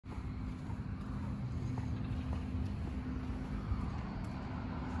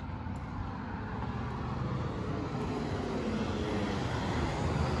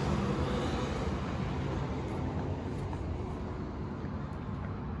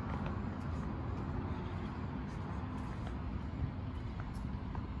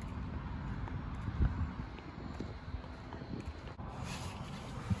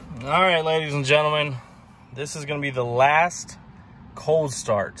All right, ladies and gentlemen, this is going to be the last cold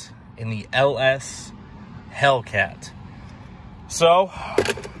start in the LS Hellcat. So,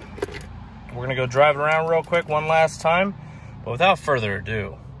 we're going to go drive it around real quick one last time. But without further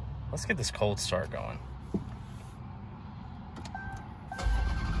ado, let's get this cold start going.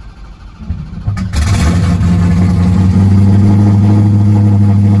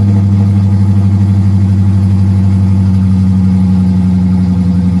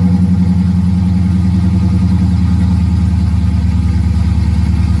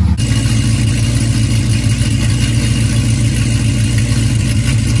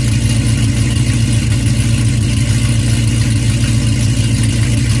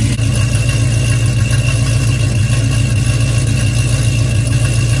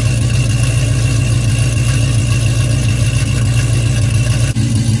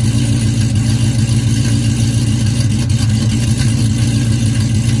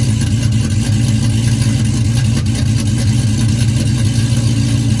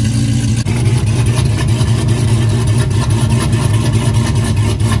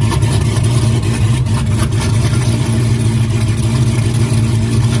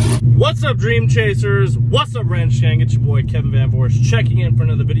 What's up, Dream Chasers? What's up, Ranch Gang? It's your boy Kevin Van Vorst checking in for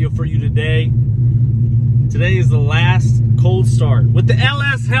another video for you today. Today is the last cold start with the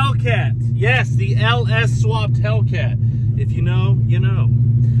LS Hellcat. Yes, the LS swapped Hellcat. If you know, you know.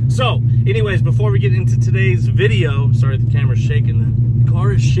 So, anyways, before we get into today's video, sorry the camera's shaking. The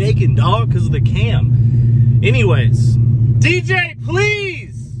car is shaking, dog, because of the cam. Anyways, DJ,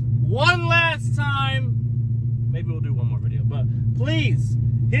 please, one last time. Maybe we'll do one more video, but please,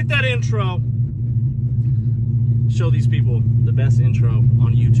 hit that intro. Show these people the best intro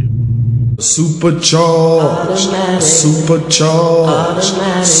on YouTube. Supercharged, supercharged,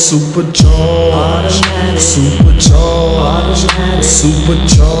 supercharged, supercharged,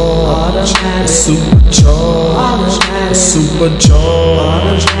 supercharged,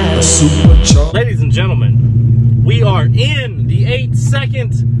 supercharged, supercharged. Ladies and gentlemen, we are in the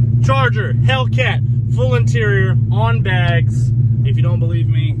 8-second Charger Hellcat, full interior, on bags. If you don't believe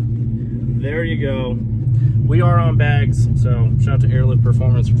me, there you go. We are on bags, so shout out to Airlift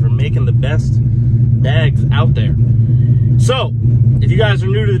Performance for making the best bags out there. So, if you guys are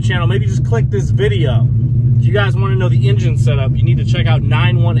new to the channel, maybe just click this video. If you guys want to know the engine setup, you need to check out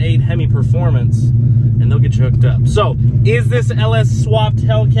 918 Hemi Performance, and they'll get you hooked up. So, is this LS swapped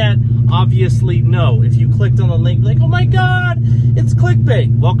Hellcat? Obviously, no. If you clicked on the link, like, oh my god, it's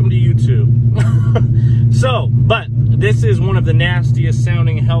clickbait. Welcome to YouTube. So, but this is one of the nastiest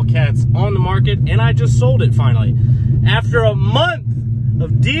sounding Hellcats on the market, and I just sold it finally. After a month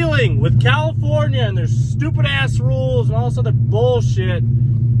of dealing with California and their stupid ass rules and all this other bullshit,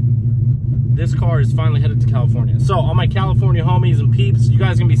 this car is finally headed to California. So, all my California homies and peeps, you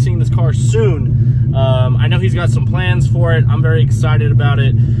guys are gonna be seeing this car soon. I know he's got some plans for it. I'm very excited about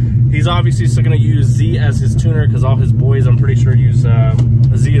it. He's obviously still gonna use Z as his tuner because all his boys, I'm pretty sure, use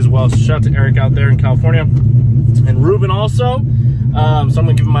Z as well. So shout out to Eric out there in California, and Ruben also. So I'm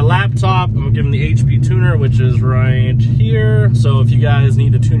gonna give him my laptop. I'm gonna give him the HP tuner, which is right here. So if you guys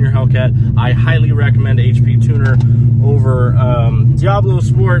need to tune your Hellcat, I highly recommend HP tuner over Diablo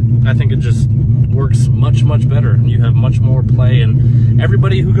Sport. I think it just works much, much better, and you have much more play, and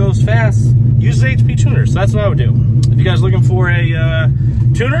everybody who goes fast uses HP tuner. So that's what I would do. If you guys are looking for a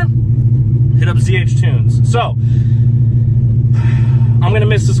tuner, hit up ZH Tunes. So I'm gonna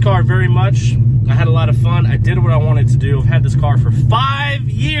miss this car very much. I had a lot of fun. I did what I wanted to do. I've had this car for 5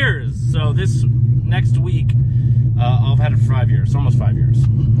 years. So this next week, I've had it for 5 years, almost 5 years.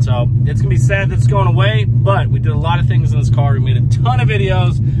 So it's gonna be sad that it's going away, but we did a lot of things in this car. We made a ton of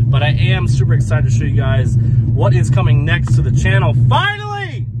videos, but I am super excited to show you guys what is coming next to the channel.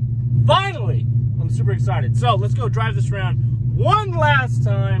 Finally, I'm super excited. So let's go drive this around one last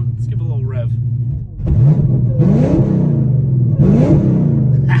time. Let's give it a little rev.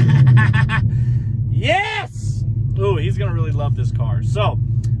 Yes! Ooh, he's gonna really love this car. So,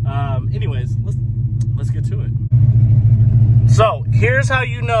 anyways, let's get to it. So, here's how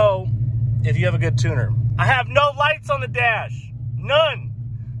you know if you have a good tuner. I have no lights on the dash. None.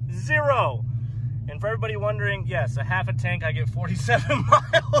 Zero. And for everybody wondering, yes, a half a tank, I get 47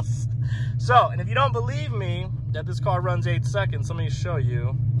 miles. So, and if you don't believe me that this car runs 8 seconds, let me show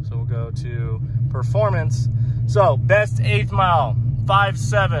you. So we'll go to performance. So, best 8th mile,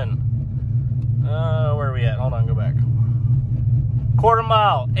 5.7. Where are we at? Hold on, go back. Quarter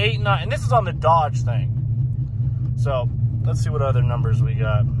mile, 8.9. And this is on the Dodge thing. So, let's see what other numbers we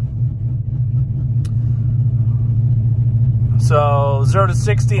got. So 0 to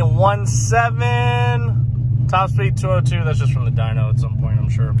 60 in 1.7. Top speed 202, that's just from the dyno at some point, I'm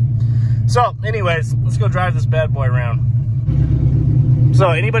sure. So, anyways, let's go drive this bad boy around. So,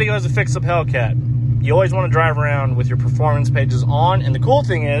 anybody who has a fix-up Hellcat, you always want to drive around with your performance pages on. And the cool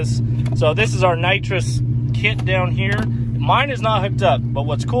thing is, so this is our nitrous kit down here. Mine is not hooked up, but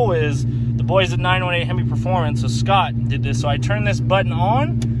what's cool is the boys at 918 Hemi Performance, so Scott did this. So I turn this button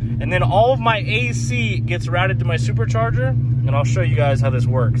on, and then all of my AC gets routed to my supercharger, and I'll show you guys how this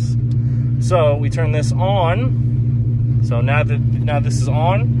works. So we turn this on. So now this is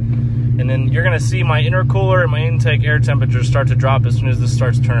on, and then you're gonna see my intercooler and my intake air temperature start to drop as soon as this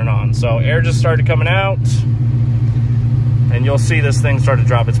starts turning on. So air just started coming out, and you'll see this thing start to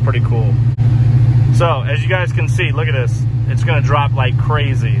drop. It's pretty cool. So as you guys can see, look at this. It's gonna drop like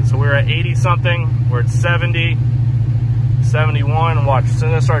crazy. So we're at 80 something, we're at 70, 71, watch, as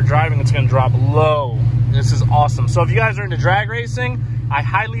soon as I start driving, it's gonna drop low. This is awesome. So if you guys are into drag racing, I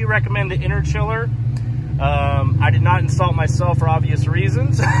highly recommend the inner chiller. I did not install it myself for obvious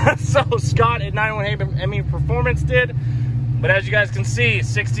reasons. So Scott at 918 Hemi Performance did. But as you guys can see,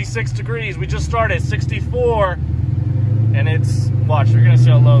 66 degrees. We just started 64. And it's, watch, you're gonna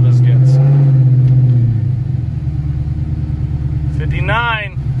see how low this gets.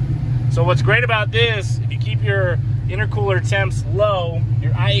 59. So what's great about this, if you keep your intercooler temps low,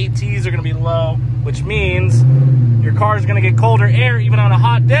 your IATs are gonna be low, which means your car is gonna get colder air even on a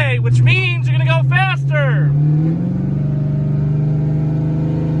hot day, which means you're gonna go faster.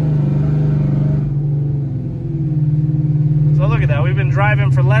 So look at that, we've been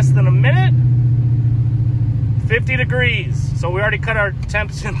driving for less than a minute. 50 degrees. So we already cut our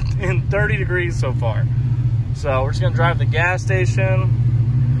temps in 30 degrees so far. So we're just gonna drive the gas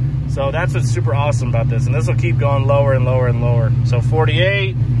station. So that's what's super awesome about this. And this will keep going lower and lower and lower. So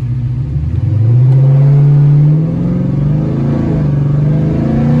 48.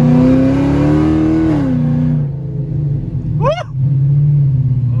 Woo!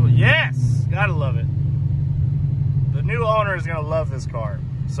 Oh yes, gotta love it. The new owner is gonna love this car.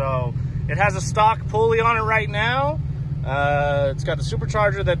 So it has a stock pulley on it right now. It's got the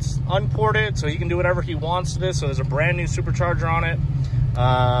supercharger that's unported, so he can do whatever he wants to this. So there's a brand new supercharger on it.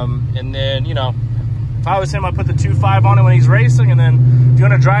 And then, you know, if I was him, I'd put the 2.5 on it when he's racing. And then if you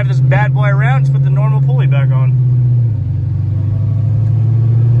want to drive this bad boy around, just put the normal pulley back on.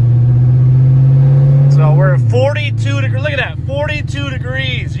 So we're at 42 degrees. Look at that, 42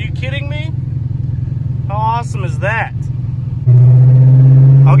 degrees. Are you kidding me? How awesome is that?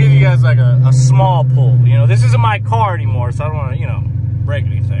 I'll give you guys like a small pull. You know, this isn't my car anymore, so I don't want to, you know, break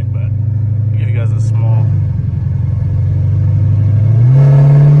anything, but I'll give you guys a small.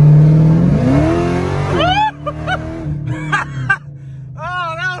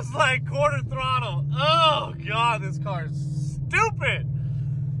 Oh, that was like quarter throttle. Oh, God, this car is stupid.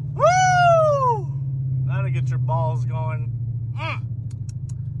 Woo! That'll get your balls going.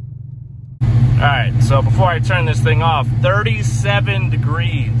 All right, so before I turn this thing off, 37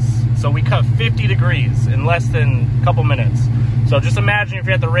 degrees. So we cut 50 degrees in less than a couple minutes. So just imagine if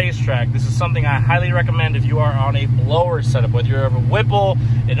you're at the racetrack, this is something I highly recommend if you are on a blower setup, whether you have a Whipple,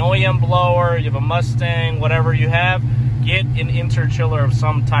 an OEM blower, you have a Mustang, whatever you have, get an interchiller of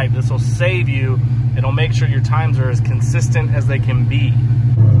some type. This will save you. It'll make sure your times are as consistent as they can be.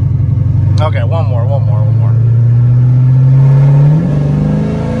 Okay, one more.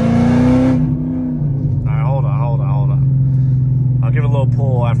 I'll give it a little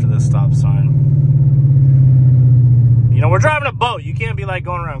pull after this stop sign. You know, we're driving a boat. You can't be like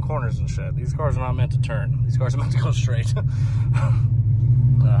going around corners and shit. These cars are not meant to turn. These cars are meant to go straight. All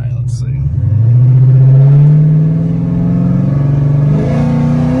right, let's see.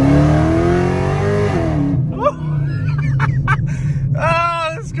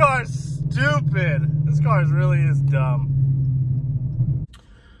 Oh, this car is stupid. This car really is dumb.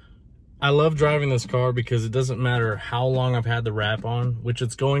 I love driving this car because it doesn't matter how long I've had the wrap on, which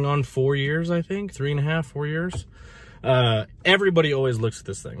it's going on 4 years, I think, 3.5, 4 years. Everybody always looks at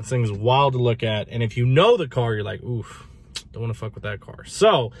this thing. This thing's wild to look at. And if you know the car, you're like, oof, don't want to fuck with that car.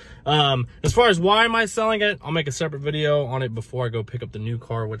 So, as far as why am I selling it, I'll make a separate video on it before I go pick up the new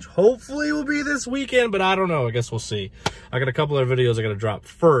car, which hopefully will be this weekend, but I don't know. I guess we'll see. I got a couple of videos I got to drop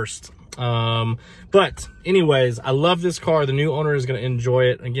first. But anyways, I love this car. The new owner is going to enjoy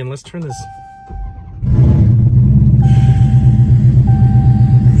it. Again, let's turn this.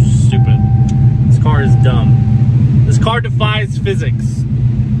 Stupid. This car is dumb. This car defies physics.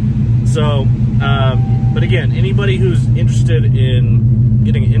 So, but again, anybody who's interested in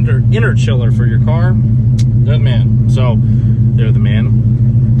getting an inner chiller for your car, they're the man. So, they're the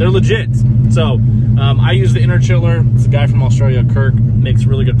man. They're legit. So, I use the inner chiller. It's a guy from Australia, Kirk, makes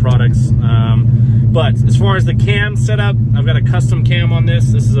really good products. But as far as the cam setup, I've got a custom cam on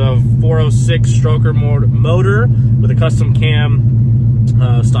this. This is a 406 stroker motor with a custom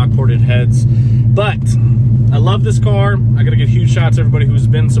cam, stock ported heads. But I love this car. I gotta give huge shout out to everybody who's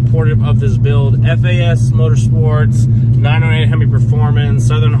been supportive of this build. FAS Motorsports, 908 Hemi Performance,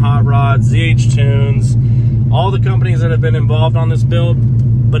 Southern Hot Rod, ZH Tunes, all the companies that have been involved on this build.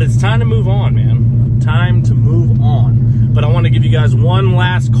 But it's time to move on, man. Time to move on. But I want to give you guys one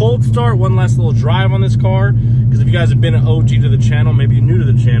last cold start, one last little drive on this car. Because if you guys have been an OG to the channel, maybe you're new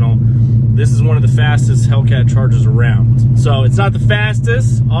to the channel, this is one of the fastest Hellcat Chargers around. So it's not the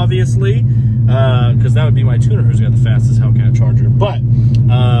fastest, obviously, because that would be my tuner who's got the fastest Hellcat Charger. But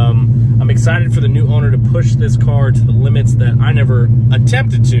I'm excited for the new owner to push this car to the limits that I never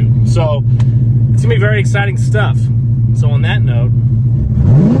attempted to. So it's gonna be very exciting stuff. So on that note,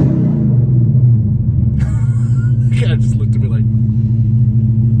 the guy just looked at me like,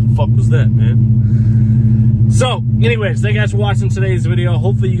 the fuck was that, man? So anyways, thank you guys for watching today's video.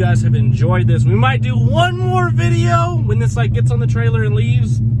 Hopefully you guys have enjoyed this. We might do one more video when this like gets on the trailer and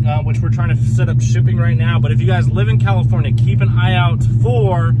leaves, which we're trying to set up shipping right now. But if you guys live in California, keep an eye out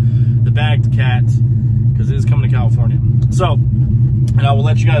for the bagged cat, because it is coming to California. So, and I will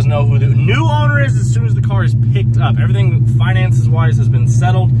let you guys know who the new owner is as soon as the car is picked up. Everything finances wise has been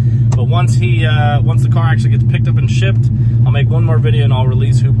settled, but once the car actually gets picked up and shipped, I'll make one more video and I'll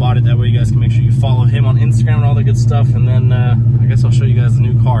release who bought it. That way you guys can make sure you follow him on Instagram and all that good stuff. And then I guess I'll show you guys the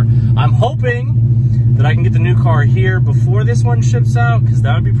new car. I'm hoping that I can get the new car here before this one ships out, because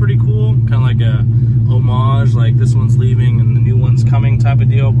that would be pretty cool. Kind of like a homage, like this one's leaving and the new one's coming type of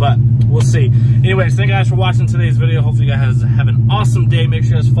deal, but we'll see. Anyways, thank you guys for watching today's video. Hopefully you guys have an awesome day. Make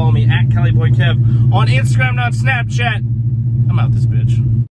sure you guys follow me at CaliBoyKev on Instagram, not Snapchat. I'm out this bitch.